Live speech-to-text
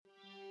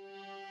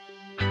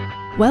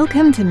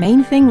Welcome to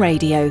Main Thing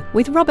Radio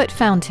with Robert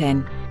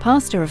Fountain,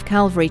 pastor of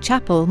Calvary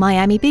Chapel,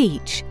 Miami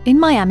Beach, in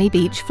Miami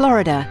Beach,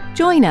 Florida.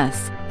 Join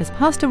us as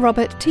Pastor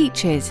Robert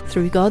teaches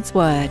through God's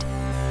Word.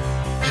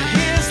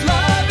 His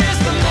love is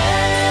the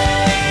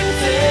main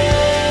thing.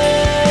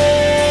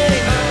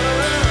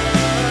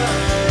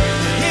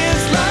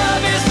 His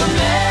love is the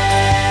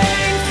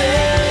main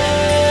thing.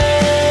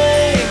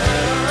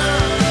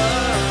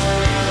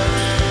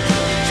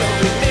 So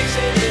we're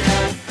mixing it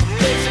up,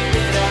 mixing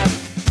it up.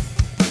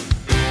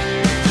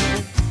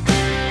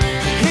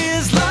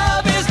 His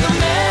love is the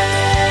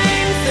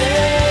main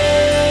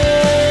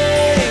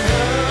thing.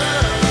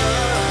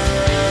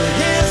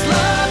 His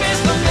love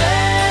is the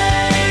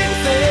main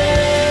thing.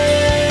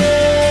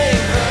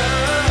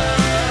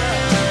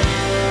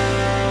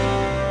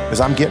 As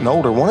I'm getting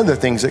older, one of the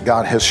things that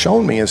God has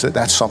shown me is that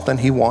that's something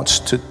He wants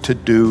to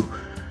do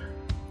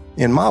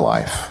in my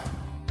life.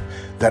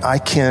 That I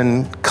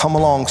can come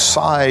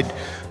alongside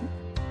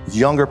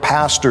younger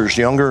pastors,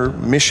 younger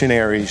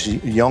missionaries,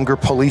 younger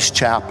police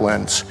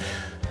chaplains,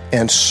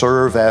 and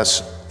serve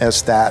as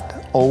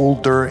that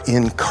older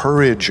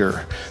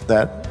encourager,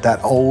 that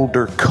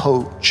older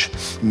coach,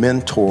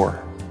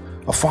 mentor,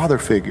 a father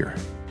figure.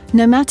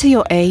 No matter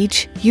your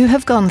age, you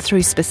have gone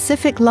through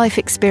specific life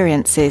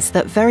experiences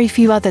that very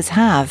few others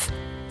have.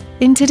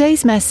 In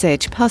today's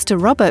message, Pastor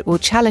Robert will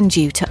challenge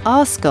you to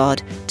ask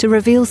God to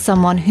reveal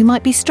someone who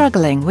might be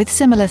struggling with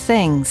similar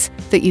things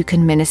that you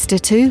can minister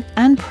to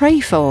and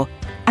pray for,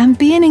 and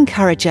be an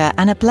encourager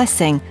and a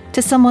blessing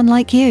to someone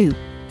like you.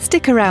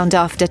 Stick around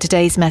after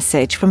today's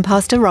message from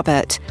Pastor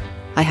Robert.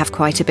 I have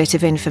quite a bit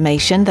of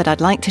information that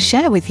I'd like to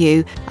share with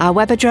you: our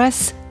web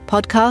address,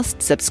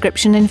 podcast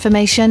subscription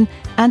information,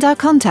 and our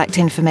contact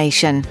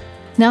information.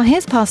 Now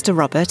here's Pastor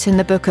Robert in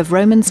the book of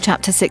Romans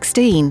chapter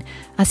 16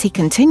 as he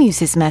continues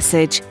his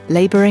message,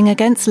 Laboring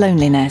Against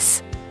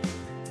Loneliness.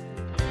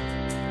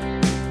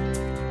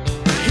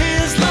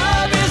 His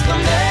love is the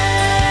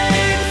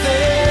main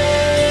thing.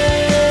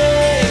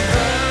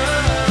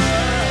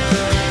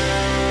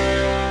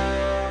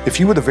 If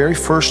you were the very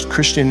first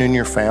Christian in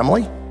your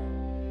family,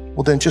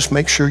 well, then just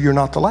make sure you're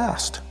not the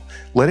last.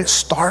 Let it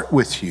start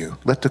with you.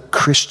 Let the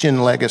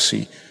Christian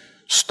legacy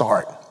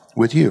start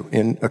with you.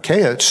 In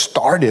Achaia, it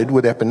started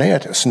with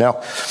Epaenetus. Now,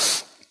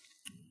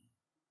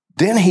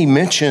 then he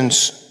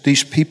mentions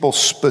these people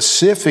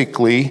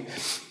specifically,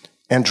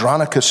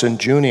 Andronicus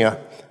and Junia,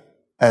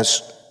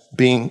 as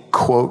being,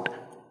 quote,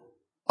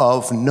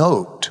 of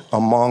note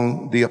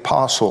among the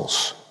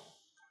apostles.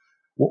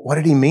 What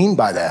did he mean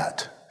by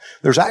that?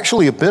 There's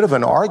actually a bit of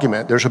an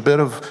argument. There's a bit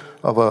of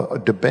a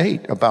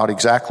debate about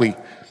exactly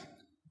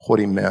what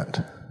he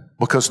meant.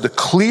 Because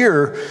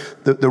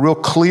the real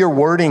clear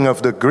wording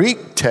of the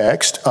Greek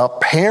text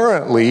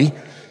apparently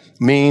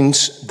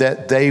means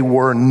that they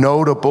were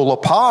notable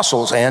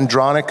apostles,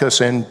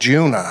 Andronicus and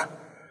Junia,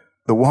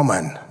 the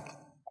woman.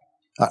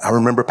 I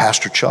remember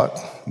Pastor Chuck,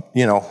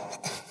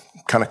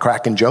 kind of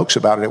cracking jokes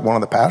about it at one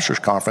of the pastors'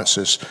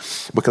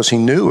 conferences because he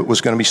knew it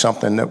was going to be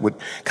something that would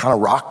kind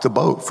of rock the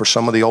boat for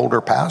some of the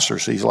older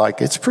pastors. He's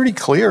like, it's pretty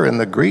clear in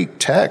the Greek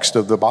text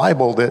of the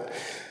Bible that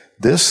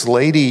this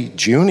lady,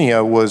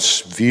 Junia,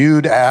 was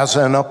viewed as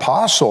an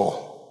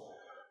apostle.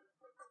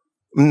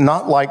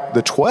 Not like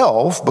the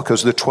 12,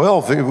 because the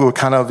 12 were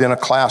kind of in a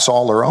class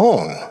all their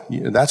own.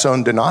 That's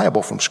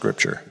undeniable from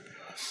Scripture.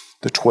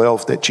 The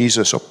 12 that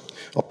Jesus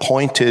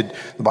appointed,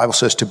 the Bible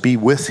says, to be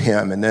with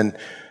him, and then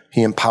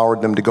he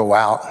empowered them to go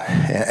out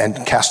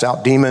and cast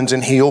out demons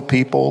and heal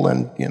people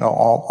and,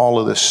 all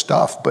of this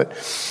stuff.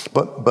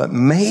 But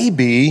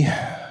maybe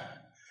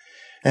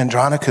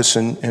Andronicus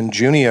and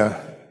Junia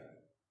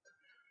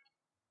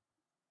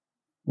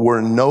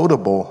were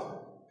notable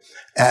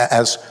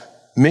as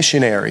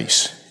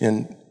missionaries.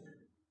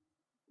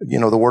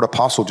 The word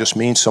apostle just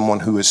means someone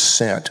who is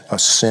sent, a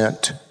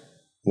sent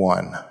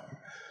one.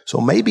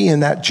 So maybe in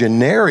that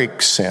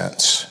generic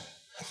sense,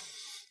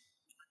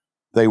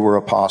 they were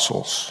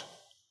apostles.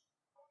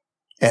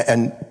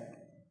 And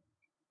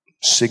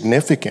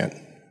significant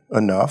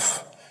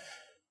enough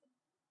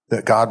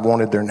that God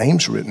wanted their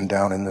names written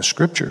down in the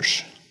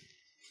Scriptures.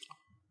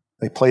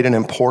 They played an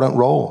important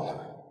role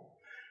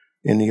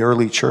in the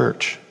early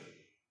church.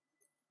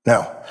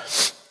 Now,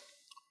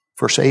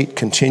 verse 8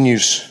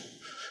 continues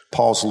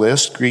Paul's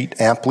list. Greet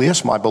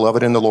Amplias, my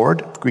beloved in the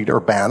Lord. Greet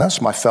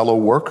Urbanus, my fellow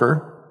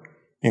worker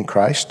in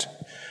Christ.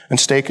 And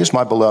Stachys,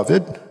 my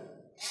beloved.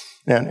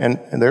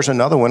 And there's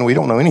another one. We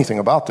don't know anything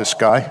about this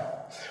guy.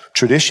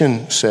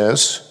 Tradition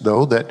says,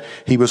 though, that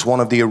he was one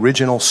of the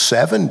original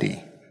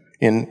 70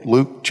 in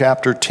Luke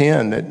chapter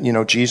 10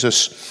 that,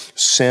 Jesus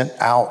sent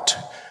out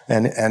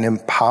and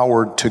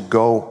empowered to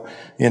go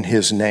in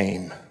his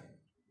name.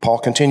 Paul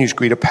continues,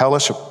 greet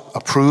Apelles,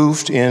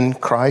 approved in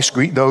Christ.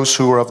 Greet those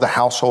who are of the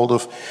household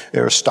of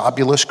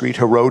Aristobulus. Greet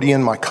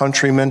Herodian, my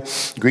countryman.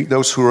 Greet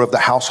those who are of the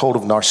household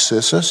of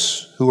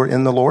Narcissus, who are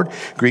in the Lord.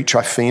 Greet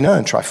Tryphena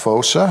and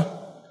Tryphosa.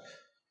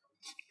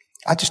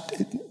 I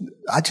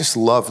just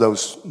love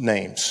those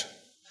names.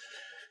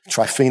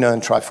 Tryphena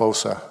and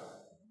Tryphosa.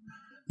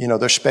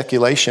 There's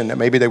speculation that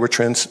maybe they were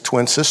twin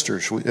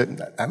sisters.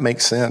 That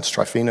makes sense.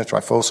 Tryphena,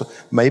 Tryphosa.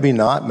 Maybe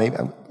not. Maybe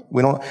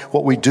we don't.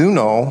 What we do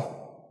know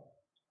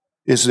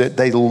is that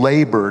they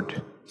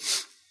labored.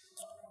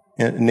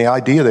 And the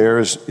idea there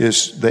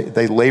is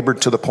they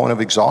labored to the point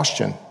of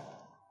exhaustion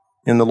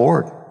in the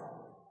Lord.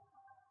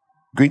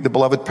 Greet the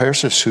beloved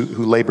Persis,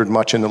 who labored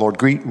much in the Lord.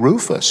 Greet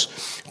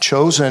Rufus,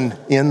 chosen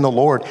in the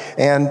Lord,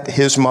 and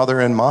his mother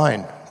and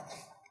mine.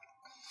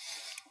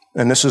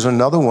 And this is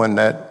another one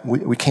that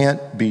we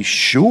can't be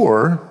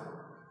sure,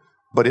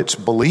 but it's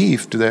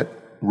believed that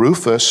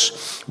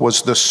Rufus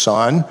was the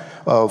son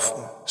of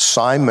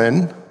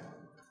Simon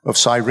of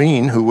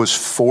Cyrene, who was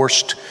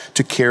forced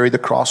to carry the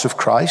cross of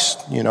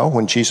Christ,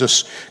 when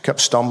Jesus kept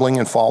stumbling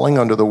and falling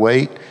under the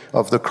weight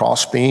of the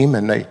crossbeam,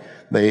 and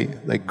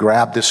they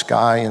grabbed this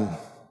guy and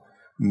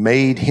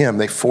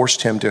they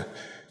forced him to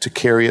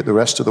carry it the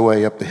rest of the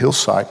way up the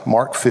hillside.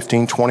 Mark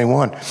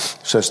 15:21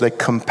 says they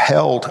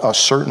compelled a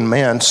certain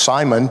man,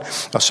 Simon,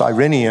 a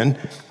Cyrenian,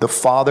 the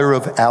father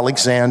of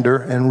Alexander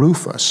and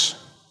Rufus,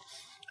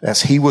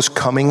 as he was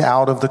coming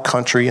out of the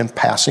country and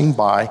passing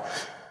by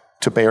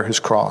to bear his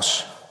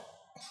cross.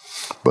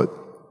 But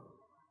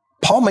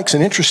Paul makes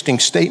an interesting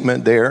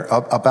statement there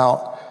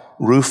about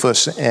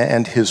Rufus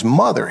and his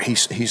mother.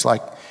 He's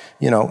like,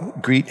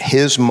 greet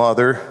his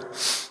mother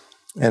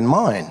and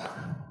mine.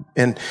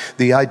 And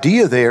the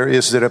idea there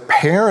is that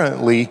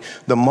apparently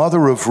the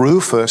mother of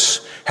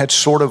Rufus had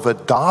sort of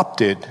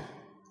adopted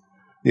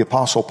the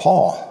Apostle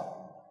Paul.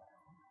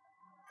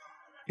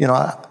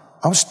 I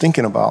was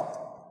thinking about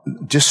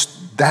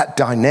just that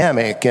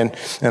dynamic, and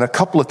a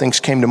couple of things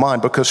came to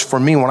mind, because for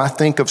me, when I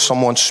think of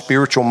someone's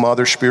spiritual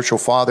mother, spiritual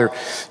father,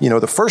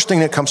 the first thing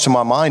that comes to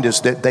my mind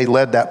is that they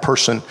led that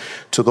person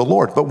to the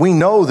Lord. But we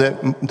know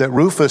that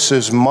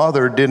Rufus's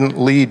mother didn't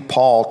lead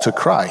Paul to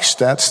Christ.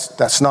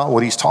 That's not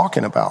what he's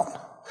talking about,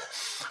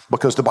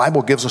 because the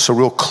Bible gives us a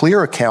real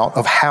clear account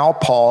of how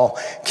Paul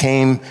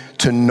came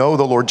to know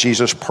the Lord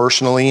Jesus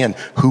personally and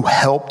who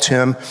helped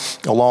him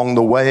along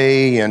the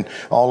way and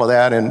all of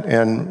that.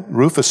 And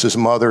Rufus's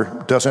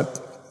mother doesn't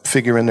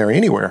figure in there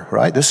anywhere,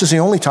 right? This is the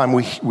only time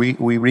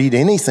we read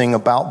anything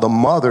about the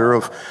mother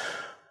of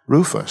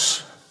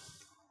Rufus.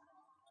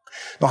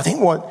 Now, I think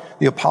what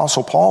the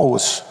Apostle Paul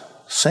was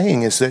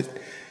saying is that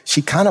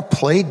she kind of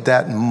played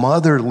that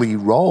motherly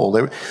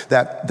role,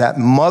 that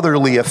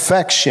motherly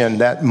affection,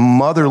 that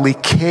motherly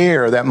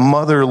care, that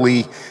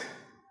motherly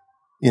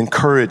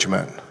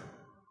encouragement.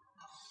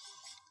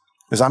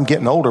 As I'm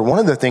getting older, one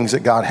of the things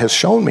that God has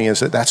shown me is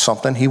that that's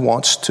something he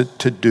wants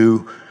to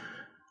do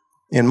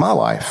in my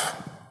life.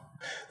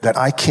 That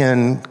I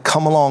can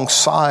come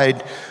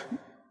alongside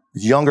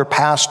younger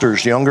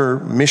pastors, younger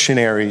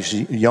missionaries,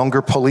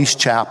 younger police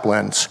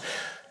chaplains,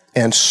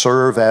 and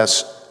serve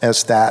as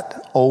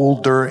that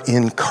older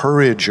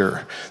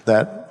encourager,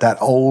 that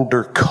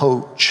older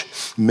coach,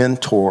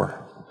 mentor,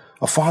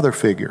 a father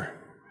figure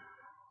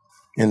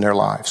in their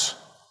lives.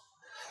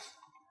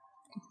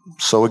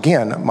 So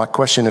again, my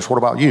question is, what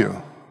about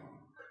you?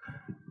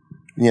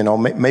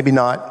 Maybe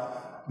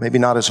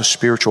not as a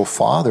spiritual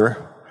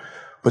father,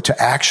 but to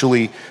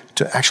actually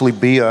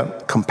be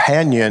a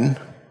companion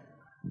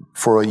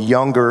for a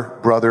younger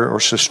brother or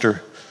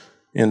sister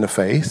in the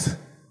faith.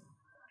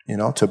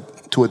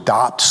 To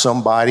adopt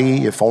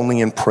somebody, if only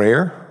in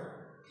prayer.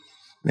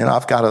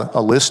 I've got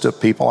a list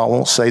of people. I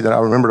won't say that I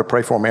remember to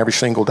pray for them every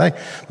single day,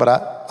 but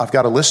I've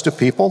got a list of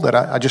people that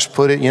I just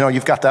put it,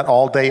 you've got that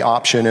all day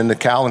option in the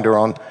calendar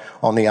on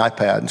the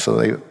iPad. So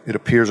it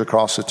appears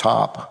across the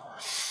top.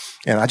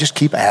 And I just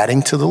keep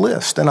adding to the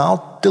list, and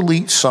I'll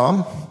delete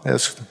some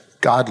as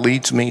God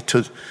leads me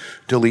to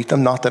delete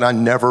them. Not that I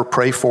never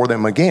pray for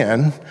them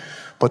again,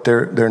 but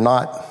they're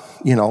not,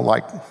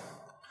 like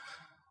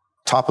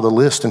top of the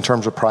list in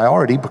terms of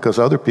priority, because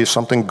other people,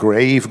 something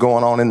grave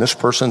going on in this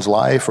person's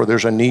life, or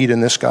there's a need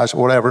in this guy's,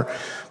 whatever.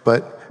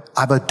 But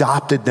I've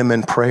adopted them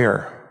in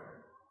prayer.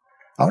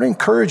 I would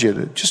encourage you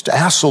to just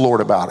ask the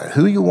Lord about it.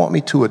 Who you want me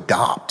to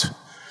adopt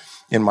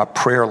in my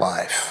prayer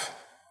life?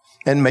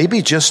 And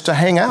maybe just to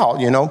hang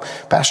out.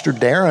 Pastor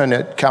Darren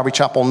at Calvary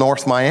Chapel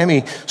North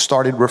Miami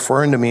started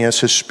referring to me as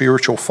his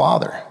spiritual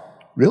father.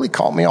 Really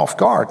caught me off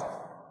guard,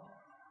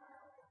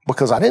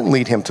 because I didn't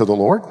lead him to the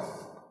Lord.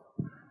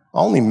 I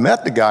only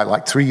met the guy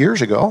like 3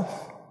 years ago.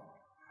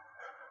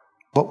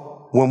 But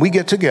when we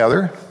get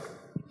together,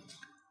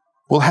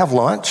 we'll have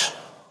lunch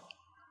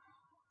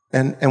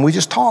and we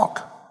just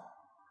talk.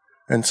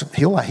 And so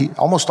he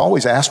almost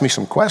always asks me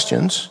some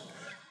questions.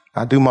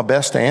 I do my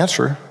best to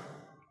answer.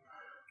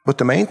 But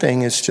the main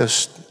thing is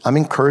just I'm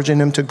encouraging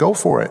him to go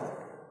for it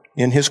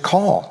in his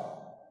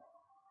call.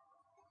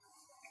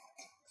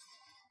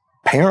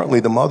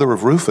 Apparently, the mother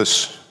of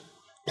Rufus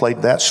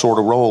played that sort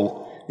of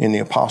role in the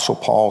Apostle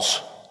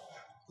Paul's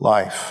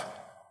life.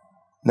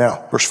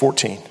 Now, verse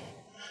 14.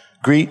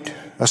 Greet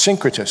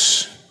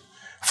Asyncritus,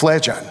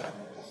 Phlegon,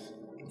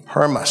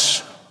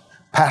 Hermas,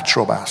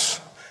 Patrobas,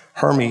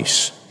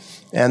 Hermes,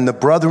 and the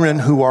brethren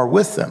who are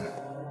with them.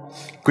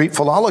 Greet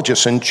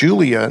Philologus and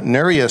Julia,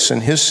 Nereus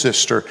and his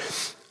sister,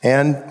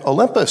 and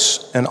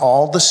Olympus and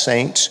all the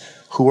saints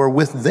who are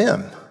with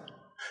them.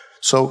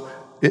 So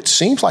it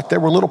seems like there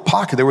were little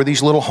pockets. There were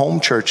these little home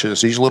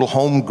churches, these little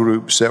home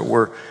groups that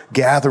were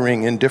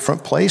gathering in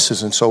different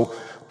places. And so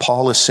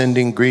Paul is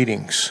sending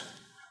greetings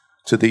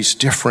to these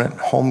different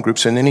home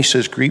groups. And then he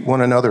says, greet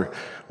one another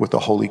with a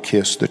holy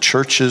kiss. The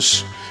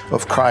churches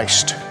of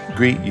Christ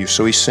greet you.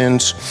 So he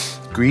sends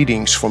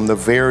greetings from the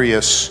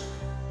various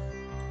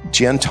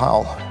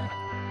Gentile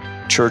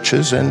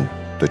churches and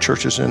the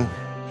churches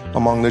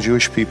among the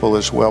Jewish people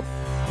as well.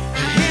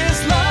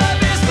 His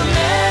love is the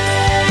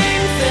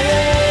main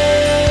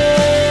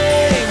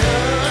thing.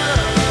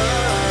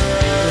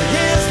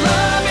 His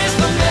love is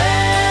the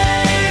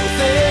main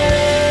thing.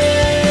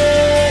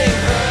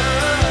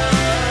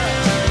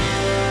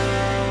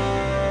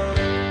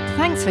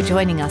 Thanks for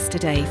joining us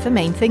today for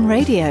Main Thing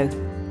Radio.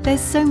 There's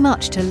so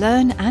much to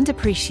learn and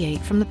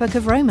appreciate from the book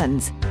of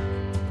Romans.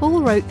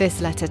 Paul wrote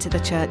this letter to the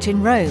church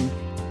in Rome,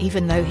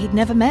 even though he'd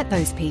never met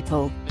those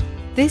people.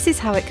 This is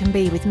how it can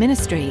be with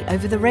ministry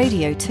over the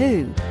radio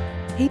too.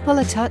 People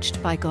are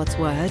touched by God's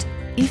word,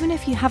 even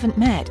if you haven't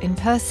met in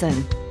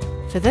person.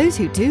 For those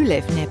who do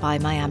live nearby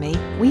Miami,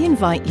 we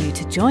invite you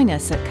to join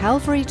us at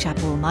Calvary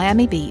Chapel,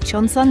 Miami Beach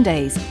on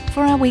Sundays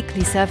for our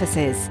weekly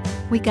services.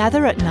 We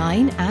gather at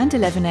 9 and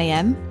 11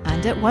 a.m.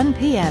 and at 1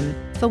 p.m.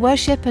 for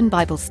worship and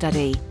Bible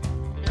study.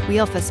 We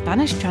offer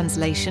Spanish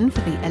translation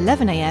for the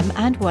 11 a.m.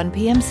 and 1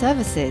 p.m.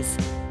 services.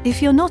 If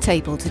you're not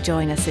able to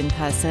join us in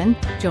person,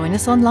 join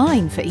us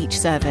online for each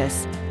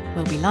service.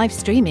 We'll be live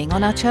streaming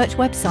on our church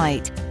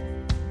website.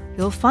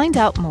 You'll find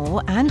out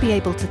more and be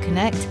able to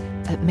connect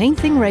at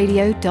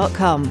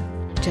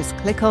mainthingradio.com. Just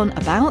click on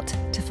About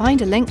to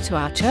find a link to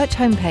our church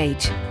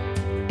homepage.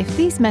 If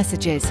these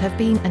messages have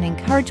been an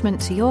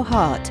encouragement to your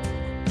heart,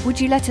 would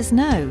you let us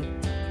know?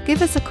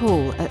 Give us a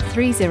call at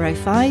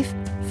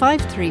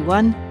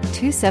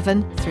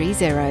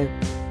 305-531-2730.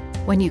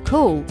 When you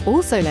call,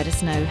 also let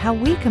us know how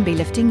we can be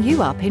lifting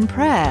you up in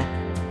prayer.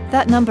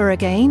 That number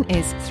again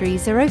is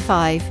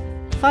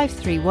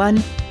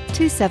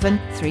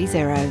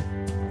 305-531-2730.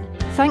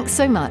 Thanks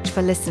so much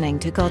for listening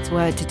to God's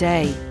Word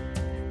today.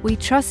 We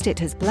trust it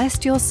has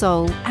blessed your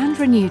soul and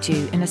renewed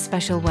you in a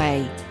special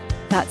way.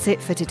 That's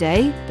it for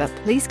today, but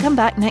please come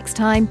back next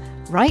time,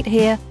 right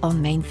here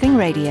on Main Thing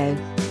Radio.